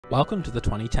Welcome to the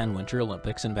 2010 Winter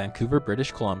Olympics in Vancouver,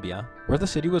 British Columbia, where the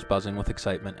city was buzzing with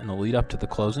excitement in the lead up to the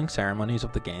closing ceremonies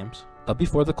of the Games. But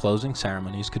before the closing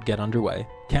ceremonies could get underway,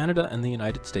 Canada and the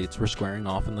United States were squaring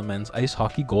off in the men's ice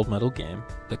hockey gold medal game.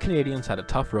 The Canadians had a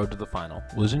tough road to the final,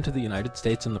 losing to the United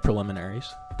States in the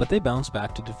preliminaries, but they bounced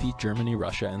back to defeat Germany,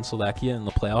 Russia, and Slovakia in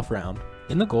the playoff round.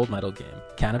 In the gold medal game,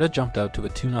 Canada jumped out to a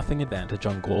 2-0 advantage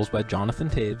on goals by Jonathan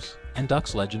Toews and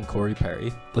Ducks legend Corey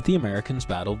Perry, but the Americans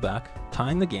battled back,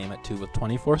 tying the game at 2 with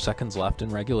 24 seconds left in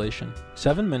regulation.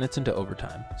 7 minutes into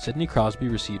overtime, Sidney Crosby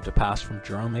received a pass from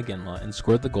Jerome Iginla and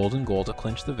scored the golden goal to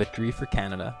clinch the victory for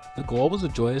Canada. The goal was a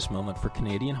joyous moment for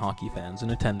Canadian hockey fans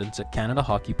in attendance at Canada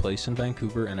Hockey Place in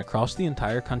Vancouver and across the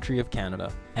entire country of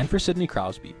Canada. And for Sidney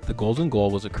Crosby, the golden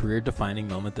goal was a career-defining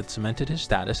moment that cemented his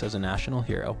status as a national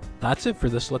hero. That's it for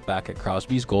this look back at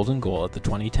Crosby's golden goal at the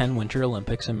 2010 Winter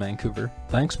Olympics in Vancouver.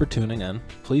 Thanks for tuning in.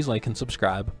 Please like and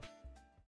subscribe.